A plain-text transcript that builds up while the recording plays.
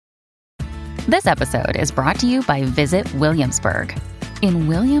This episode is brought to you by Visit Williamsburg. In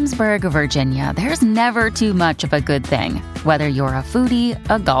Williamsburg, Virginia, there's never too much of a good thing. Whether you're a foodie,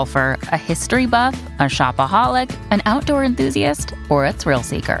 a golfer, a history buff, a shopaholic, an outdoor enthusiast, or a thrill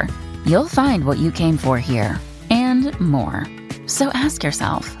seeker, you'll find what you came for here and more. So ask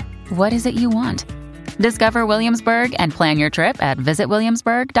yourself, what is it you want? Discover Williamsburg and plan your trip at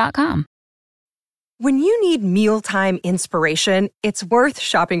visitwilliamsburg.com. When you need mealtime inspiration, it's worth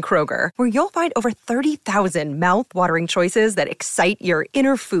shopping Kroger, where you'll find over 30,000 mouth-watering choices that excite your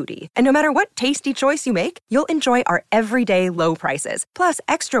inner foodie. And no matter what tasty choice you make, you'll enjoy our everyday low prices, plus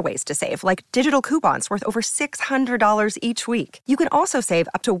extra ways to save, like digital coupons worth over $600 each week. You can also save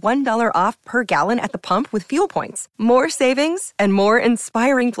up to $1 off per gallon at the pump with fuel points. More savings and more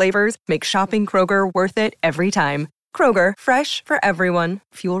inspiring flavors make shopping Kroger worth it every time. Kroger, fresh for everyone.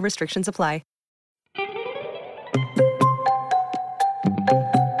 Fuel restrictions apply.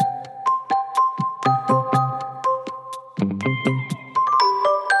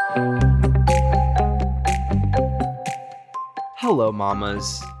 Hello,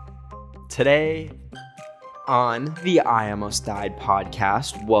 mamas. Today on the I Almost Died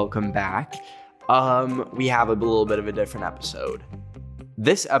podcast, welcome back. We have a little bit of a different episode.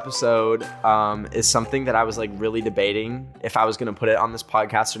 This episode is something that I was really debating if I was going to put it on this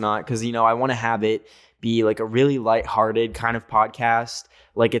podcast or not, because I want to have it be a really lighthearted kind of podcast.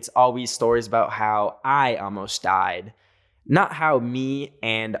 It's always stories about how I almost died, not how me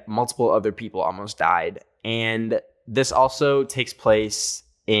and multiple other people almost died. And this also takes place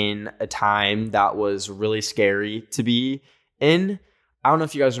in a time that was really scary to be in. I don't know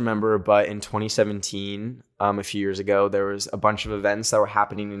if you guys remember, but in 2017, a few years ago, there was a bunch of events that were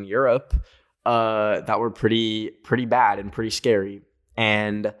happening in Europe that were pretty bad and pretty scary.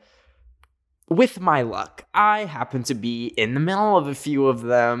 And with my luck, I happened to be in the middle of a few of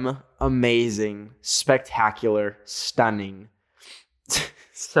them. Amazing, spectacular, stunning.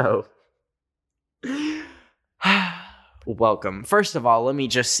 So, welcome. First of all, let me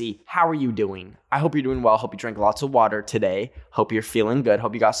just see. How are you doing? I hope you're doing well. Hope you drank lots of water today. Hope you're feeling good.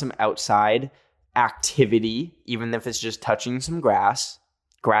 Hope you got some outside activity, even if it's just touching some grass.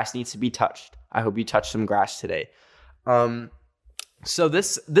 Grass needs to be touched. I hope you touched some grass today. So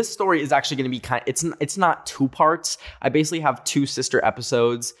this story is actually going to be it's not two parts. I basically have two sister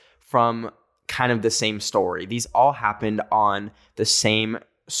episodes from kind of the same story. These all happened on the same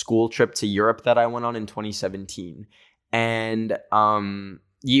school trip to Europe that I went on in 2017. And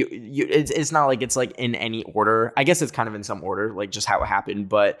it's not it's in any order. I guess it's kind of in some order, just how it happened.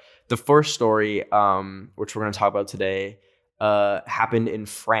 But the first story, which we're going to talk about today, happened in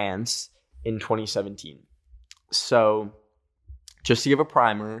France in 2017. So just to give a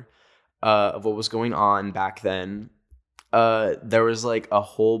primer of what was going on back then, there was a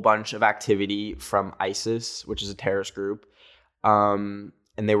whole bunch of activity from ISIS, which is a terrorist group. And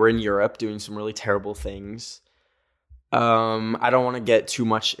they were in Europe doing some really terrible things. I don't want to get too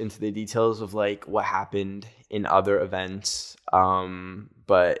much into the details of what happened in other events.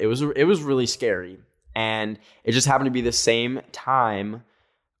 But it was really scary. And it just happened to be the same time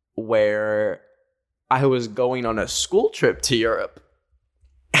where I was going on a school trip to Europe.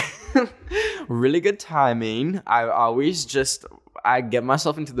 Really good timing. I get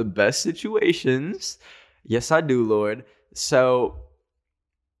myself into the best situations. Yes, I do, Lord. So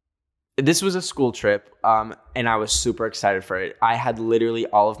this was a school trip, and I was super excited for it. I had literally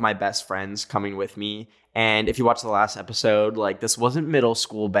all of my best friends coming with me. And if you watched the last episode, this wasn't middle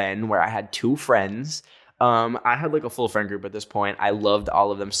school Ben, where I had two friends. I had a full friend group at this point. I loved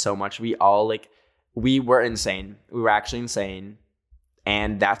all of them so much. We all we were insane. We were actually insane.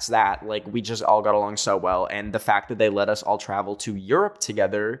 And that's that. We just all got along so well. And the fact that they let us all travel to Europe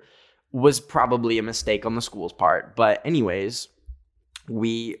together was probably a mistake on the school's part. But anyways,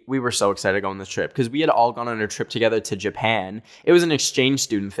 we were so excited to go on this trip because we had all gone on a trip together to Japan. It was an exchange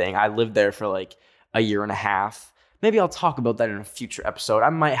student thing. I lived there for a year and a half. Maybe I'll talk about that in a future episode. I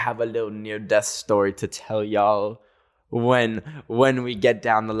might have a little near-death story to tell y'all when we get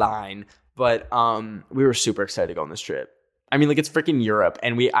down the line. But we were super excited to go on this trip. I mean, it's freaking Europe,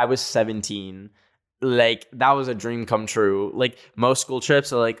 and I was 17. That was a dream come true. Most school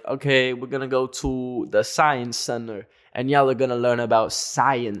trips are okay, we're gonna go to the science center, and y'all are gonna learn about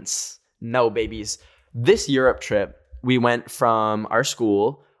science. No, babies. This Europe trip, we went from our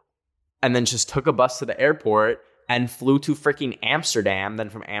school, and then just took a bus to the airport, and flew to freaking Amsterdam. Then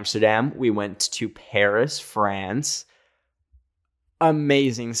from Amsterdam, we went to Paris, France.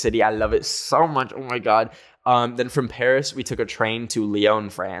 Amazing city. I love it so much. Oh my God. Then from Paris, we took a train to Lyon,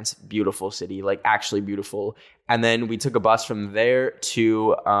 France. Beautiful city, like actually beautiful. And then we took a bus from there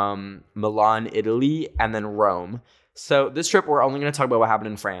to Milan, Italy, and then Rome. So this trip, we're only going to talk about what happened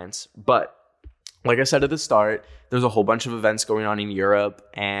in France. But like I said at the start, there's a whole bunch of events going on in Europe,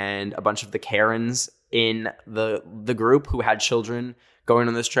 and a bunch of the Karens in the group who had children going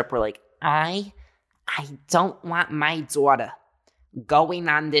on this trip were like, I don't want my daughter going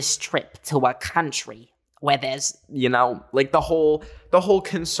on this trip to a country where there's, like the whole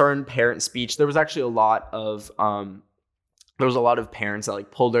concerned parent speech. There was actually a lot of parents that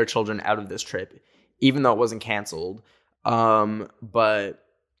like pulled their children out of this trip, even though it wasn't canceled. But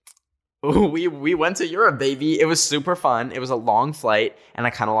we went to Europe, baby. It was super fun. It was a long flight, and I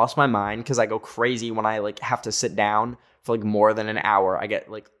kind of lost my mind because I go crazy when I like have to sit down for like more than an hour. I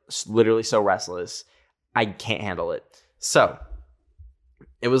get like literally so restless. I can't handle it. So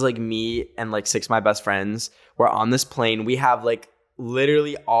it was like me and like 6 of my best friends were on this plane. We have like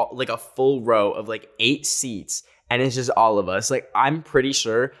literally all like a full row of like 8 seats, and it's just all of us. Like I'm pretty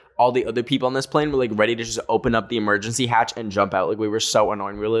sure all the other people on this plane were like ready to just open up the emergency hatch and jump out. Like we were so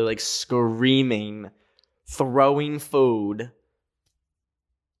annoying. We were like screaming, throwing food.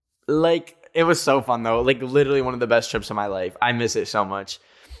 Like it was so fun though. Like literally one of the best trips of my life. I miss it so much.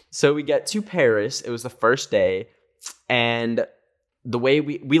 So we get to Paris. It was the first day, and the way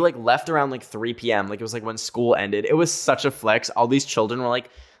we like left around like 3 p.m. Like it was like when school ended. It was such a flex. All these children were like,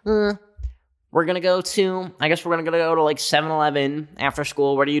 we're going to go to like 7-Eleven after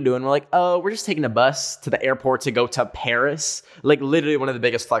school. What are you doing? We're like, oh, we're just taking a bus to the airport to go to Paris. Like literally one of the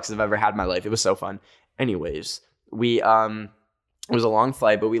biggest flexes I've ever had in my life. It was so fun. Anyways, it was a long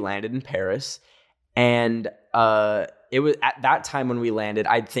flight, but we landed in Paris, and it was at that time when we landed,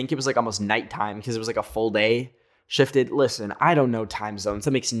 I think it was like almost nighttime because it was like a full day shifted. Listen, I don't know time zones.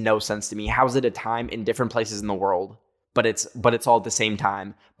 That makes no sense to me. How is it a time in different places in the world? But it's all at the same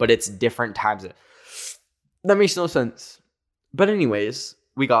time, but it's different times. That makes no sense. But anyways,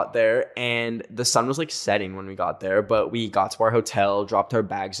 we got there, and the sun was like setting when we got there, but we got to our hotel, dropped our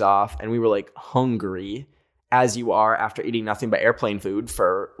bags off, and we were like hungry, as you are after eating nothing but airplane food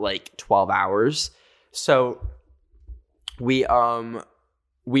for like 12 hours. So we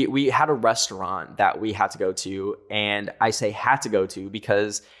had a restaurant that we had to go to, and I say had to go to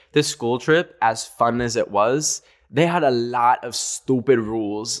because this school trip, as fun as it was, they had a lot of stupid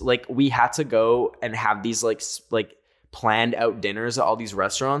rules. Like we had to go and have these like planned out dinners at all these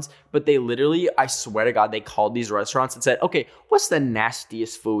restaurants, but they literally, I swear to God, they called these restaurants and said, okay, what's the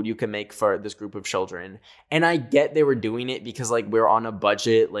nastiest food you can make for this group of children? And I get they were doing it because like we're on a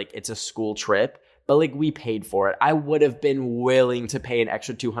budget, like it's a school trip, but like we paid for it. I would have been willing to pay an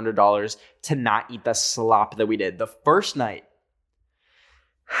extra $200 to not eat the slop that we did. The first night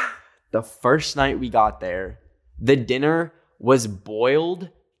we got there, the dinner was boiled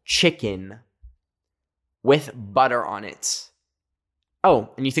chicken with butter on it.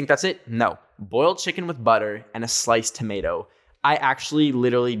 Oh, and you think that's it? No. Boiled chicken with butter and a sliced tomato. I actually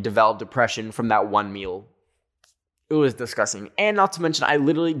literally developed depression from that one meal. It was disgusting. And not to mention, I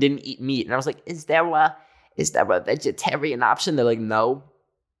literally didn't eat meat. And I was like, is there a vegetarian option? They're like, no.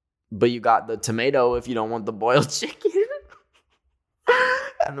 But you got the tomato if you don't want the boiled chicken.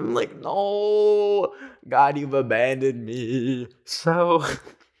 And I'm like, no, God, you've abandoned me. So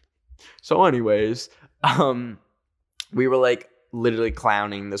anyways, we were like literally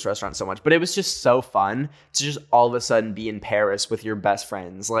clowning this restaurant so much, but it was just so fun to just all of a sudden be in Paris with your best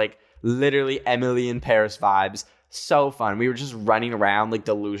friends, like literally Emily in Paris vibes. So fun. We were just running around like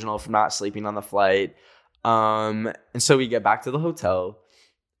delusional from not sleeping on the flight. And so we get back to the hotel,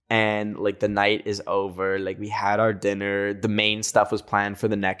 and like the night is over. Like we had our dinner. The main stuff was planned for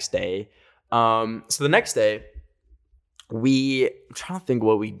the next day. So the next day, I'm trying to think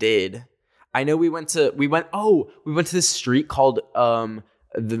what we did. I know we went to this street called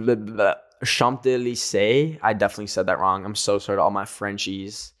the Champs-Élysées. I definitely said that wrong. I'm so sorry to all my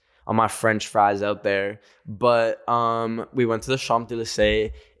Frenchies, all my French fries out there. But we went to the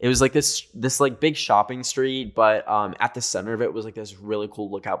Champs-Élysées. It was like this like big shopping street, but at the center of it was like this really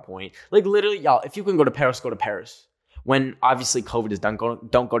cool lookout point. Like literally, y'all, if you can go to Paris, go to Paris. When obviously COVID is done,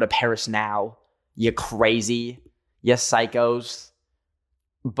 don't go to Paris now. You crazy, you psychos.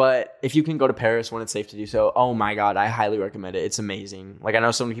 But if you can go to Paris when it's safe to do so, oh my God, I highly recommend it. It's amazing. Like I know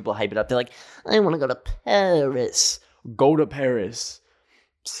so many people hype it up. They're like, I want to go to Paris. Go to Paris.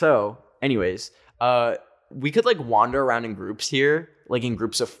 So anyways, we could like wander around in groups here, like in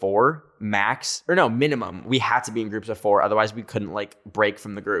groups of 4 max, or no, minimum. We had to be in groups of 4. Otherwise we couldn't like break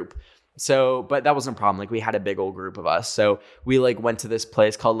from the group. So, but that wasn't a problem. Like, we had a big old group of us. So we like went to this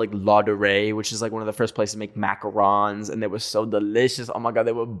place called like La Durée, which is like one of the first places to make macarons. And they were so delicious. Oh my God,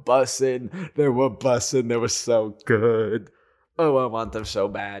 they were bussin'. They were so good. Oh, I want them so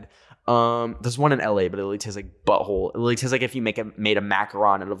bad. There's one in LA, but it really tastes like butthole. It really tastes like if you made a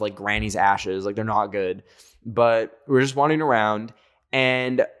macaron out of like granny's ashes. Like, they're not good. But we're just wandering around,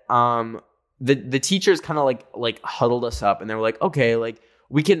 and the teachers kind of like huddled us up, and they were like, okay, like,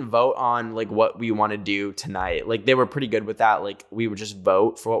 we can vote on like what we want to do tonight. Like, they were pretty good with that. Like, we would just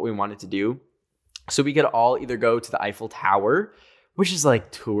vote for what we wanted to do. So we could all either go to the Eiffel Tower, which is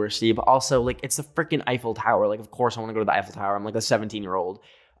like touristy, but also like it's the freaking Eiffel Tower. Like, of course I want to go to the Eiffel Tower. I'm like a 17-year-old.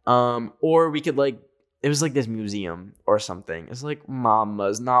 Or we could like, it was like this museum or something. It's like,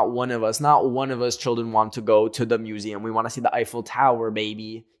 mamas, not one of us children want to go to the museum. We want to see the Eiffel Tower,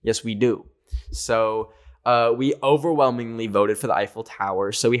 baby. Yes, we do. So we overwhelmingly voted for the Eiffel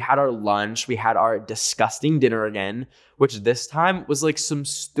Tower. So we had our lunch. We had our disgusting dinner again, which this time was like some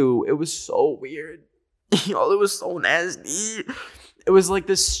stew. It was so weird. Y'all, it was so nasty. It was like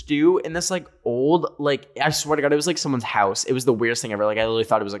this stew in this like old, like, I swear to God, it was like someone's house. It was the weirdest thing ever. Like, I literally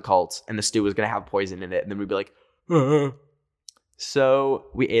thought it was a cult, and the stew was going to have poison in it. And then we'd be like, So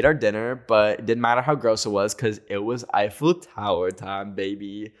we ate our dinner, but it didn't matter how gross it was because it was Eiffel Tower time,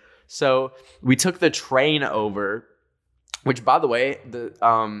 baby. So we took the train over, which, by the way,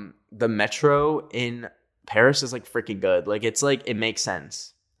 the metro in Paris is like freaking good. Like, it's like, it makes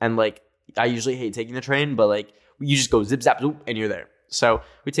sense. And like, I usually hate taking the train, but like, you just go zip, zap, zoop, and you're there. So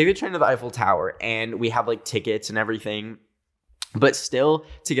we take the train to the Eiffel Tower, and we have like tickets and everything. But still,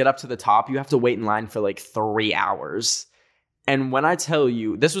 to get up to the top, you have to wait in line for like 3 hours. And when I tell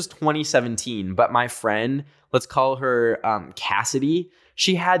you, this was 2017, but my friend, let's call her Cassidy,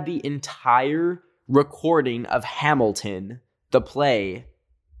 she had the entire recording of Hamilton, the play,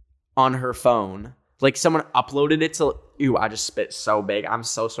 on her phone. Like, someone uploaded it to... Ew, I just spit so big. I'm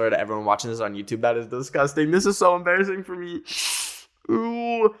so sorry to everyone watching this on YouTube. That is disgusting. This is so embarrassing for me.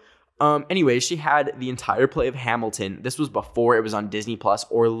 Ooh. Anyway, she had the entire play of Hamilton. This was before it was on Disney Plus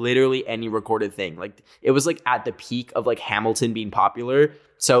or literally any recorded thing. Like, it was like at the peak of like Hamilton being popular.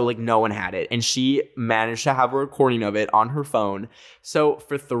 So like no one had it. And she managed to have a recording of it on her phone. So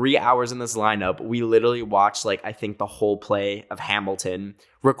for 3 hours in this lineup, we literally watched like, I think the whole play of Hamilton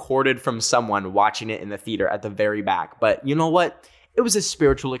recorded from someone watching it in the theater at the very back. But you know what? It was a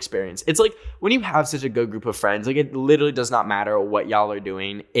spiritual experience. It's like when you have such a good group of friends, like it literally does not matter what y'all are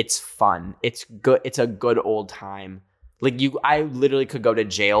doing. It's fun. It's good. It's a good old time. Like I literally could go to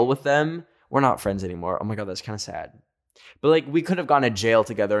jail with them. We're not friends anymore. Oh my God, that's kind of sad. But like we could have gone to jail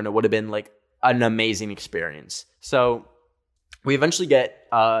together and it would have been like an amazing experience. So we eventually get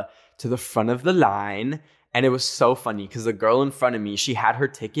to the front of the line, and it was so funny because the girl in front of me, she had her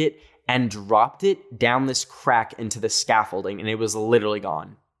ticket and dropped it down this crack into the scaffolding, and it was literally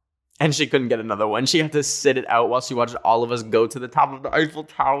gone. And she couldn't get another one. She had to sit it out while she watched all of us go to the top of the Eiffel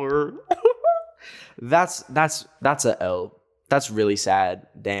Tower. That's a L. That's really sad.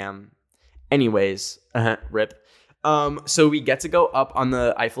 Damn. Anyways, rip. So we get to go up on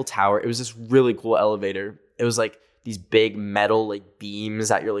the Eiffel Tower. It was this really cool elevator. It was like these big metal like beams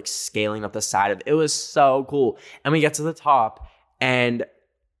that you're like scaling up the side of. It was so cool. And we get to the top, and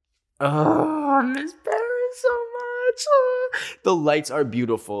I miss Paris so much. The lights are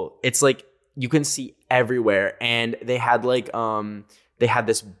beautiful. It's like you can see everywhere, and they had like they had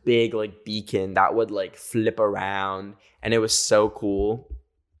this big like beacon that would like flip around, and it was so cool.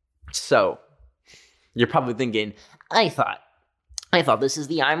 So you're probably thinking, I thought this is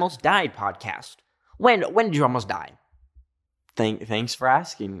the I Almost Died podcast. When did you almost die? Thanks for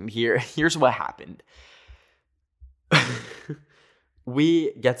asking. Here's what happened.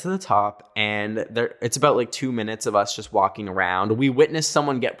 We get to the top, and it's about like 2 minutes of us just walking around. We witnessed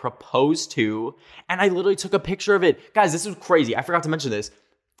someone get proposed to, and I literally took a picture of it. Guys, this was crazy. I forgot to mention this.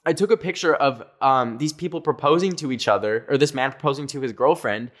 I took a picture of these people proposing to each other, or this man proposing to his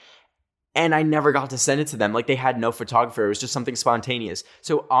girlfriend, and I never got to send it to them. Like, they had no photographer. It was just something spontaneous.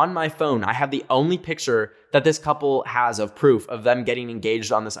 So on my phone, I have the only picture that this couple has of proof of them getting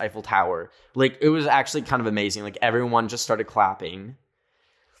engaged on this Eiffel Tower. Like, it was actually kind of amazing. Like, everyone just started clapping.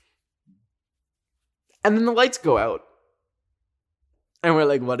 And then the lights go out. And we're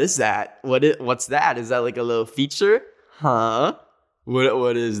like, what is that? What's that? Is that like a little feature? Huh?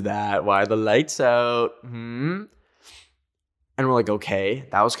 What is that? Why are the lights out? And we're like, okay,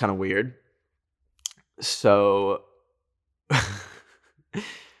 that was kind of weird. So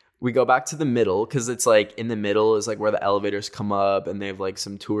we go back to the middle, because it's like in the middle is like where the elevators come up, and they have like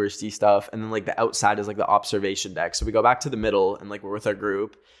some touristy stuff. And then like the outside is like the observation deck. So we go back to the middle, and like we're with our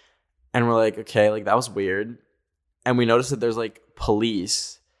group. And we're like, okay, like that was weird. And we noticed that there's like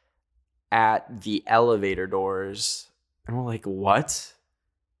police at the elevator doors. And we're like, what?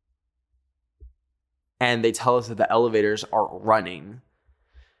 And they tell us that the elevators are running.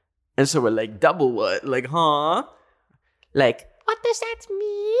 And so we're like, double what? Like, huh? Like, what does that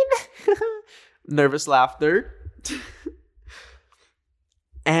mean? Nervous laughter.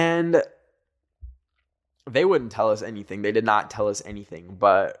 And they wouldn't tell us anything. They did not tell us anything.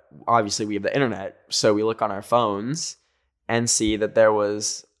 But obviously we have the internet. So we look on our phones and see that there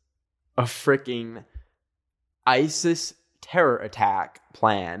was a freaking ISIS terror attack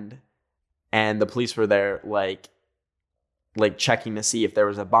planned. And the police were there like checking to see if there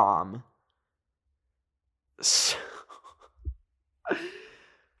was a bomb. So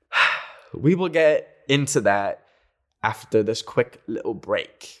we will get into that after this quick little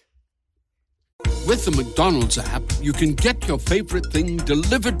break. With the McDonald's app, you can get your favorite thing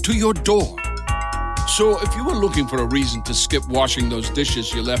delivered to your door. So if you were looking for a reason to skip washing those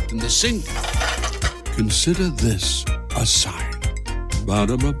dishes you left in the sink, consider this a sign.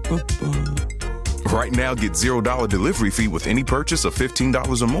 Ba-da-ba-ba-ba. Right now, get $0 delivery fee with any purchase of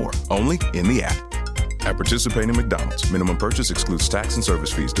 $15 or more, only in the app. At participating McDonald's, minimum purchase excludes tax and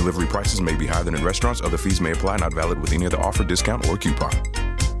service fees. Delivery prices may be higher than in restaurants. Other fees may apply, not valid with any other offer, discount, or coupon.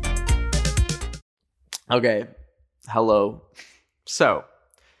 Okay. Hello. So,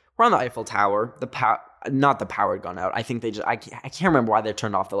 we're on the Eiffel Tower. Not the power had gone out. I think I can't remember why they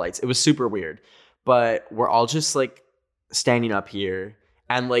turned off the lights. It was super weird. But we're all just like standing up here.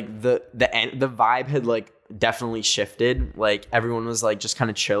 And like the vibe had like definitely shifted. Like everyone was like just kind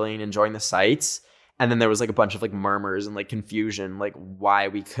of chilling, enjoying the sights. And then there was like a bunch of like murmurs and like confusion, like why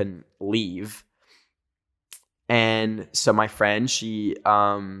we couldn't leave. And so my friend, she,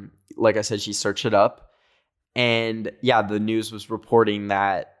 like I said, she searched it up. And yeah, the news was reporting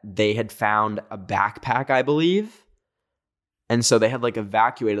that they had found a backpack, I believe. And so they had like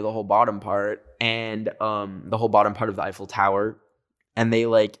evacuated the whole bottom part and the whole bottom part of the Eiffel Tower. And they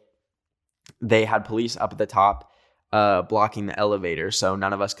had police up at the top blocking the elevator. So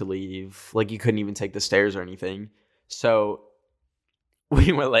none of us could leave. Like you couldn't even take the stairs or anything. So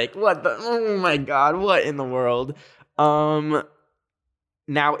we were like, oh my God, what in the world?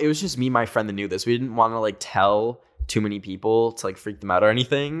 Now, it was just me and my friend that knew this. We didn't want to, like, tell too many people to, like, freak them out or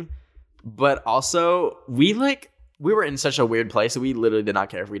anything. But also, we were in such a weird place that we literally did not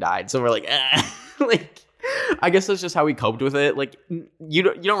care if we died. So we're like, like, I guess that's just how we coped with it. Like, you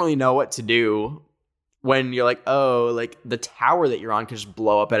don't really know what to do when you're like, oh, like, the tower that you're on could just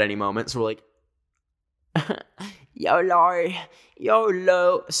blow up at any moment. So we're like, YOLO.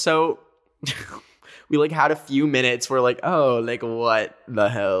 So we like had a few minutes. We're like, oh, like what the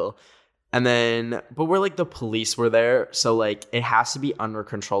hell? And then, but we're like, the police were there. So like, it has to be under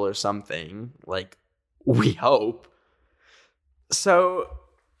control or something. Like, we hope. So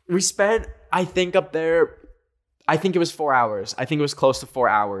we spent, I think up there, I think it was 4 hours. I think it was close to 4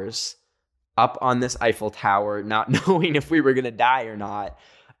 hours up on this Eiffel Tower, not knowing if we were going to die or not.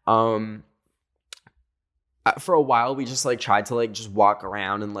 For a while, we just like tried to like just walk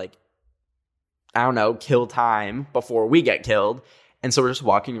around and like, I don't know, kill time before we get killed. And so we're just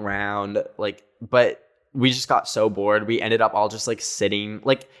walking around, like, but we just got so bored. We ended up all just like sitting,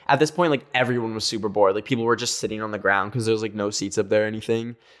 like at this point, like everyone was super bored. Like people were just sitting on the ground because there's like no seats up there or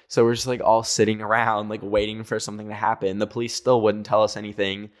anything. So we're just like all sitting around, like waiting for something to happen. The police still wouldn't tell us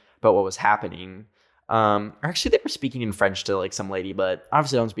anything about what was happening. Actually, they were speaking in French to like some lady, but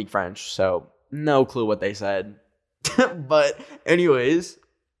obviously I don't speak French. So no clue what they said. But anyways,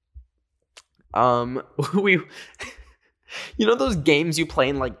 we, you know those games you play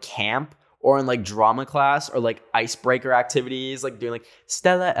in like camp or in like drama class or like icebreaker activities, like doing like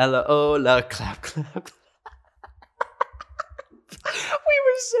Stella, Ella, Ola, clap, clap. We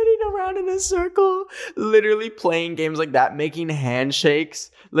were sitting around in a circle, literally playing games like that, making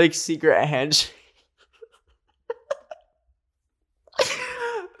handshakes, like secret handshakes.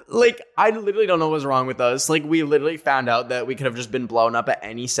 Like, I literally don't know what's wrong with us. Like, we literally found out that we could have just been blown up at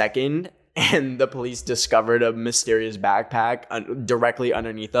any second, and the police discovered a mysterious backpack directly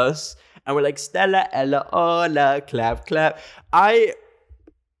underneath us. And we're like, Stella, Ella, Ola, clap, clap. I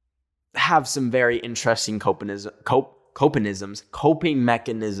have some very interesting coping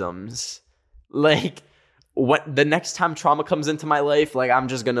mechanisms. Like, what the next time trauma comes into my life, like, I'm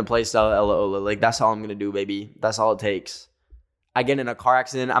just gonna play Stella, Ella, Ola. Like, that's all I'm gonna do, baby. That's all it takes. I get in a car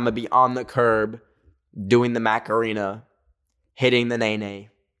accident, I'm gonna be on the curb doing the Macarena, hitting the nay-nay,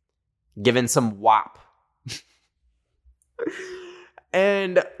 giving some wop.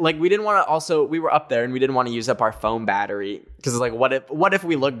 And like we didn't want to we were up there and we didn't want to use up our phone battery because it's like what if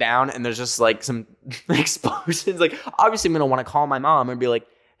we look down and there's just like some explosions? Like obviously I'm gonna want to call my mom and be like,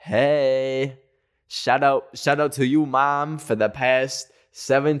 hey, shout out to you, mom, for the past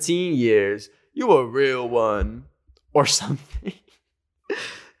 17 years. You a real one or something.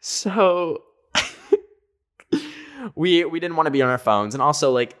 So we didn't want to be on our phones. And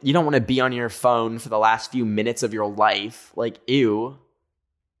also, like, you don't want to be on your phone for the last few minutes of your life. Like, ew,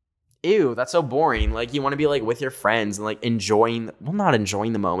 that's so boring. Like, you want to be, like, with your friends and, like, not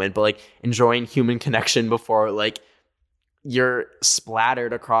enjoying the moment, but, like, enjoying human connection before, like, you're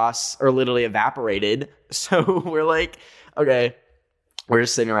splattered across or literally evaporated. So we're like, okay, we're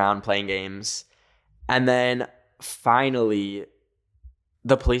just sitting around playing games. And then finally,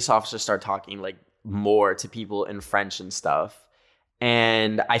 the police officers start talking, like, more to people in French and stuff.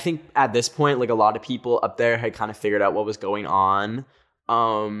 And I think at this point, like, a lot of people up there had kind of figured out what was going on.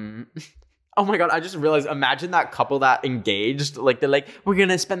 Oh my God, I just realized, imagine that couple that engaged, like, they're like, we're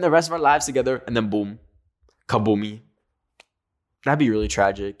gonna spend the rest of our lives together, and then boom, kaboomy. That'd be really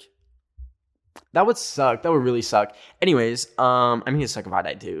tragic. That would suck. That would really suck. Anyways, I mean, it's suck if I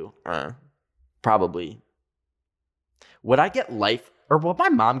died too. Probably. Would I get would my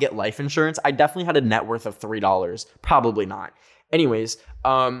mom get life insurance? I definitely had a net worth of $3. Probably not. Anyways,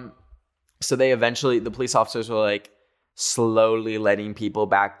 so the police officers were like slowly letting people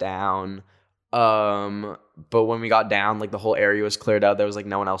back down. But when we got down, like the whole area was cleared out. There was like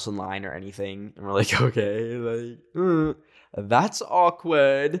no one else in line or anything. And we're like, okay, like, that's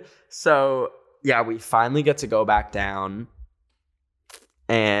awkward. So yeah, we finally get to go back down.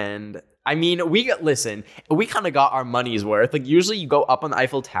 And I mean, we kind of got our money's worth. Like usually you go up on the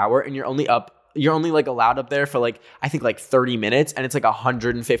Eiffel Tower and you're only like allowed up there for like, I think like 30 minutes and it's like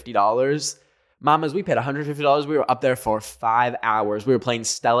 $150. Mamas, we paid $150. We were up there for 5 hours. We were playing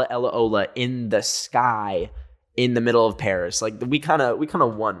Stella Ella Ola in the sky in the middle of Paris. Like we kind of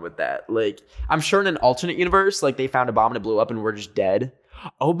won with that. Like I'm sure in an alternate universe, like they found a bomb and it blew up and we're just dead.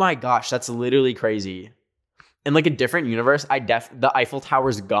 Oh my gosh, that's literally crazy. In like a different universe, the Eiffel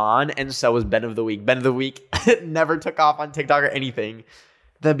Tower's gone, and so was Ben of the Week. Ben of the Week never took off on TikTok or anything.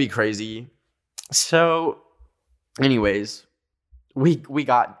 That'd be crazy. So, anyways, we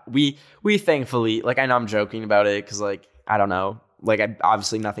thankfully, like, I know I'm joking about it because, like, I don't know, like,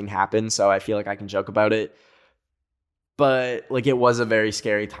 obviously nothing happened, so I feel like I can joke about it. But like, it was a very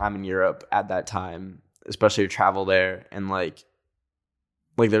scary time in Europe at that time, especially to travel there, and like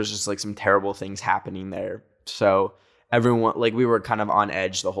there's just like some terrible things happening there. So everyone, like, we were kind of on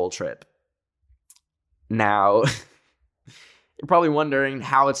edge the whole trip. Now, you're probably wondering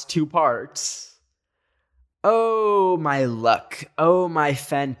how it's 2 parts. Oh, my luck. Oh, my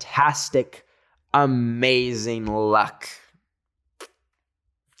fantastic, amazing luck.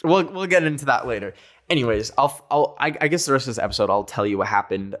 We'll get into that later. Anyways, I guess the rest of this episode, I'll tell you what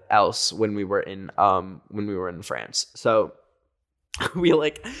happened else when we were in France. So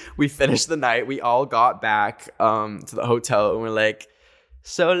we finished the night. We all got back to the hotel and we're like,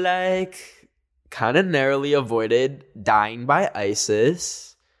 so like kind of narrowly avoided dying by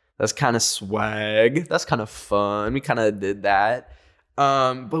ISIS. That's kind of swag. That's kind of fun. We kind of did that.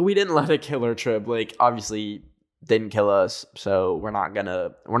 But we didn't let it kill our trip. Like obviously didn't kill us, so we're not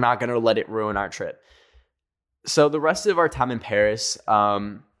gonna let it ruin our trip. So the rest of our time in Paris,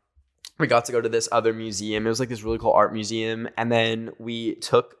 we got to go to this other museum. It was like this really cool art museum. And then we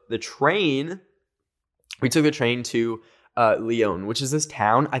took the train. To Lyon, which is this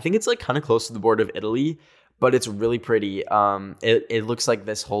town. I think it's like kind of close to the border of Italy, but it's really pretty. It looks like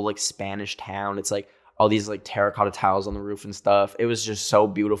this whole like Spanish town. It's like all these like terracotta tiles on the roof and stuff. It was just so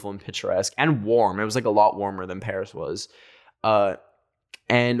beautiful and picturesque and warm. It was like a lot warmer than Paris was. And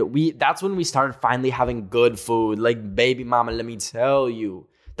that's when we started finally having good food. Like, baby mama, let me tell you.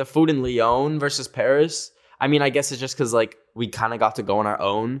 The food in Lyon versus Paris, I mean, I guess it's just because, like, we kind of got to go on our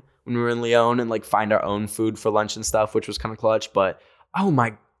own when we were in Lyon and, like, find our own food for lunch and stuff, which was kind of clutch. But, oh,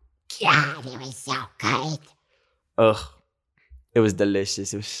 my God, it was so good. Ugh. It was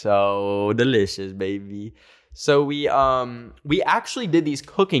delicious. It was so delicious, baby. So we actually did these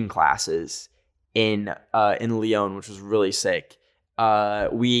cooking classes in Lyon, which was really sick.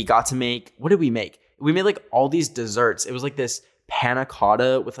 We got to make, what did we make? We made, like, all these desserts. It was, like, this panna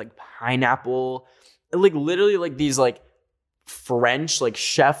cotta with like pineapple, like literally like these like French like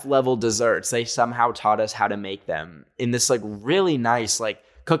chef level desserts. They somehow taught us how to make them in this like really nice like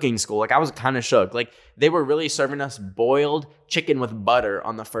cooking school. Like I was kind of shook. Like they were really serving us boiled chicken with butter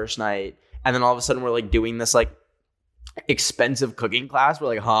on the first night, and then all of a sudden we're like doing this like expensive cooking class. We're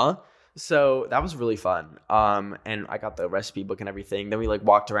like, huh? So that was really fun. And I got the recipe book and everything. Then we like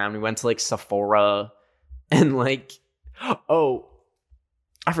walked around. We went to like Sephora and like, oh,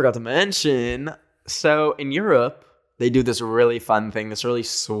 I forgot to mention. So in Europe, they do this really fun thing, this really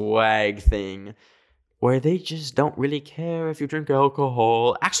swag thing where they just don't really care if you drink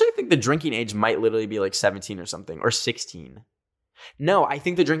alcohol. Actually, I think the drinking age might literally be like 17 or something, or 16. No, I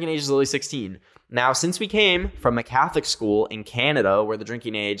think the drinking age is literally 16. Now, since we came from a Catholic school in Canada where the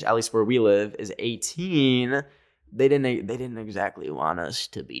drinking age, at least where we live, is 18, they didn't exactly want us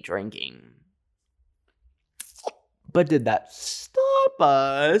to be drinking. But did that stop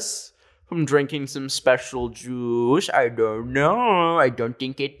us from drinking some special juice? I don't know. I don't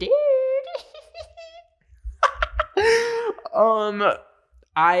think it did.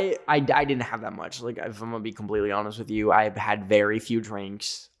 I didn't have that much. Like, if I'm gonna be completely honest with you, I had very few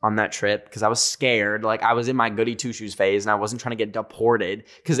drinks on that trip because I was scared. Like, I was in my goody two shoes phase and I wasn't trying to get deported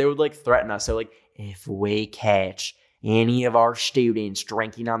because they would like threaten us. So like, if we catch any of our students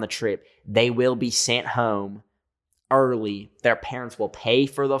drinking on the trip, they will be sent home early. Their parents will pay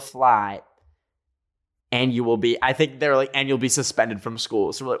for the flight, and you will be, I think they're like, and you'll be suspended from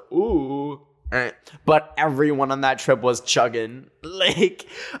school. So we're like, ooh. But everyone on that trip was chugging. Like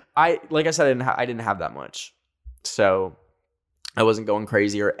I said, I didn't have that much, so I wasn't going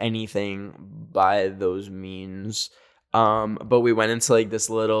crazy or anything by those means. But we went into like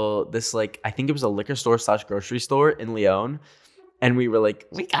this I think it was a liquor store / grocery store in Lyon, and we were like,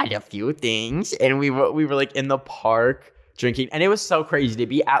 we got a few things, and we were like in the park drinking, and it was so crazy to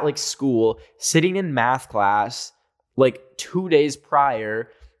be at like school, sitting in math class like 2 days prior.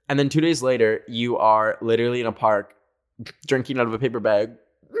 And then 2 days later, you are literally in a park drinking out of a paper bag.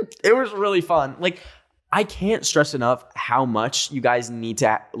 It was really fun. Like, I can't stress enough how much you guys need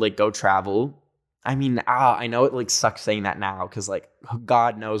to like go travel. I mean, I know it like sucks saying that now because like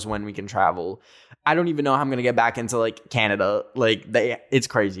God knows when we can travel. I don't even know how I'm gonna get back into like Canada. Like it's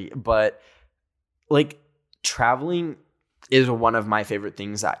crazy, but like traveling is one of my favorite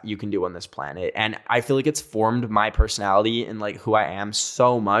things that you can do on this planet. And I feel like it's formed my personality and like who I am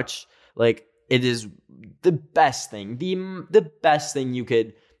so much. Like, it is the best thing, the best thing you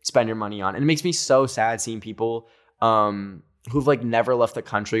could spend your money on. And it makes me so sad seeing people who've like never left the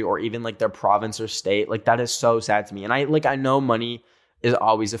country or even like their province or state. Like, that is so sad to me. And I know money is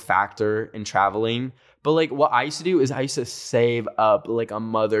always a factor in traveling, but like what I used to do is I used to save up like a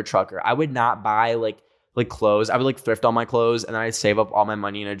mother trucker. I would not buy like clothes. I would like thrift all my clothes, and then I'd save up all my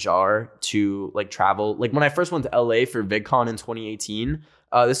money in a jar to like travel. Like, when I first went to LA for VidCon in 2018,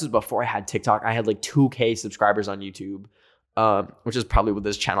 this was before I had TikTok. I had like 2K subscribers on YouTube, which is probably what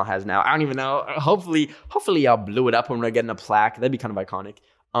this channel has now. I don't even know. Hopefully y'all blew it up when we're getting a plaque. That'd be kind of iconic.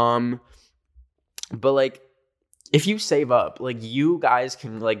 But like, if you save up, like, you guys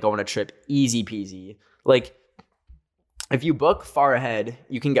can like go on a trip easy peasy. Like, if you book far ahead,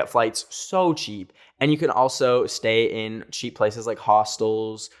 you can get flights so cheap. And you can also stay in cheap places like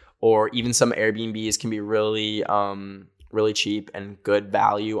hostels, or even some Airbnbs can be really, really cheap and good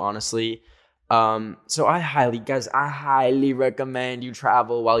value, honestly. So I highly recommend you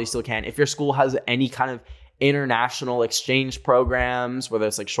travel while you still can. If your school has any kind of international exchange programs, whether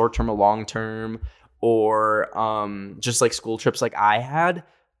it's like short-term or long-term, or just like school trips like I had,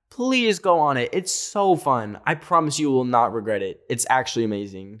 please go on it. It's so fun. I promise you will not regret it. It's actually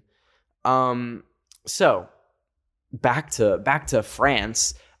amazing. So back to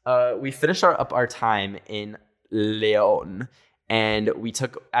France. We finished up our time in Lyon, and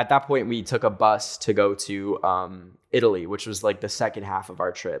at that point we took a bus to go to Italy, which was like the second half of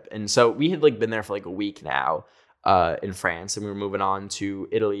our trip. And so we had like been there for like a week now in France, and we were moving on to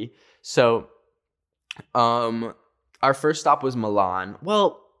Italy. So our first stop was Milan.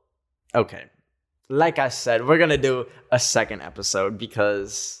 Well, okay, like I said, we're going to do a second episode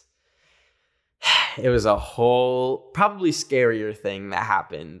because it was a whole, probably scarier thing that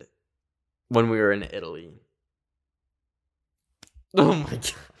happened when we were in Italy. Oh my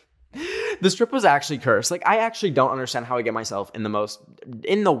God. This trip was actually cursed. Like, I actually don't understand how I get myself in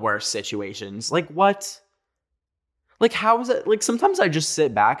the worst situations. Like, what? Like, how is it? Like, sometimes I just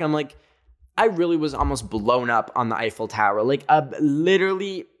sit back and I'm like, I really was almost blown up on the Eiffel Tower. Like,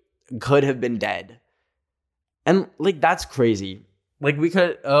 literally could have been dead. And like, that's crazy. Like, we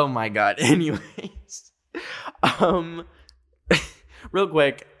could, oh my God. Anyways, real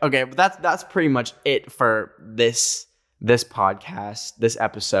quick. Okay. But that's pretty much it for this podcast, this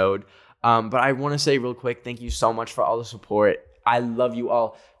episode. But I want to say real quick, thank you so much for all the support. I love you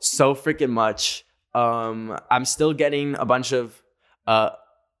all so freaking much. I'm still getting a bunch of,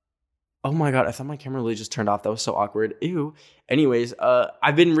 Oh my God, I thought my camera really just turned off. That was so awkward. Ew. Anyways,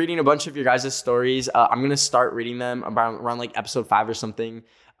 I've been reading a bunch of your guys' stories. I'm going to start reading them around like episode 5 or something.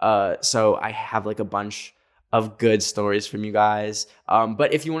 So I have like a bunch of good stories from you guys.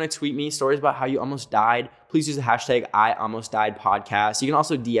 But if you want to tweet me stories about how you almost died, please use the hashtag #IAlmostDiedPodcast. You can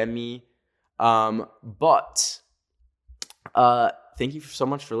also DM me. Thank you so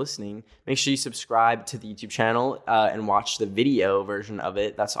much for listening. Make sure you subscribe to the YouTube channel and watch the video version of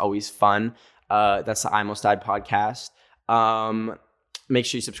it. That's always fun. That's the I Almost Died podcast. Make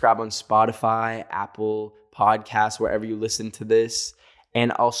sure you subscribe on Spotify, Apple Podcasts, wherever you listen to this.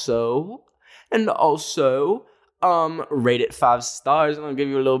 And also, rate it 5 stars, and I'll give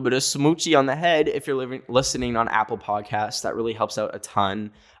you a little bit of smoochie on the head if you're listening on Apple Podcasts. That really helps out a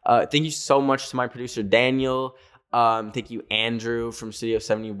ton. Thank you so much to my producer, Daniel. Thank you, Andrew from Studio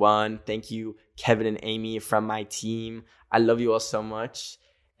 71. Thank you, Kevin and Amy from my team. I love you all so much.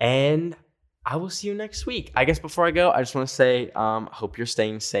 And I will see you next week. I guess before I go, I just want to say, hope you're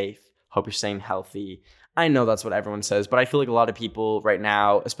staying safe. Hope you're staying healthy. I know that's what everyone says, but I feel like a lot of people right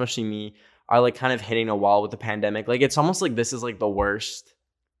now, especially me, are like kind of hitting a wall with the pandemic. Like it's almost like this is like the worst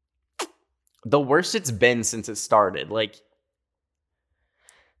it's been since it started. Like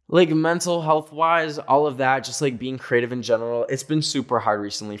mental health wise, all of that, just like being creative in general, it's been super hard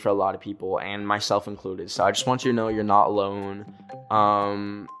recently for a lot of people, and myself included. So I just want you to know you're not alone.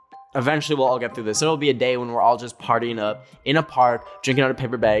 Eventually we'll all get through this. It'll be a day when we're all just partying up in a park, drinking out of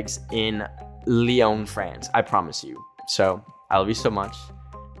paper bags in Lyon, France. I promise you. So I love you so much.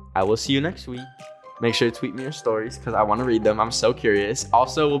 I will see you next week. Make sure to tweet me your stories because I want to read them. I'm so curious.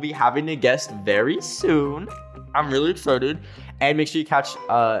 Also, we'll be having a guest very soon. I'm really excited. And make sure you catch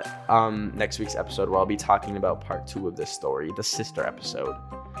next week's episode where I'll be talking about part 2 of this story, the sister episode.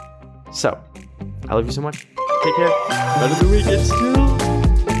 So, I love you so much. Take care. Better the week. It's cool.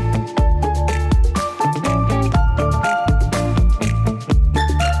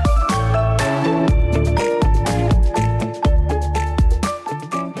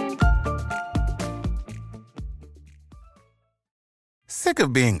 Sick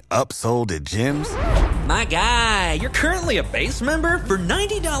of being upsold at gyms? My guy, you're currently a base member? For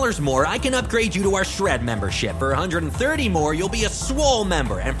 $90 more, I can upgrade you to our Shred membership. For $130 more, you'll be a Swole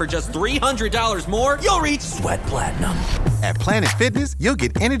member. And for just $300 more, you'll reach Sweat Platinum. At Planet Fitness, you'll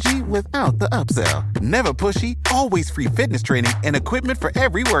get energy without the upsell. Never pushy, always free fitness training and equipment for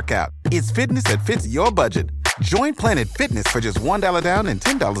every workout. It's fitness that fits your budget. Join Planet Fitness for just $1 down and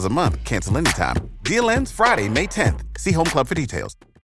 $10 a month. Cancel anytime. Deal ends Friday, May 10th. See Home Club for details.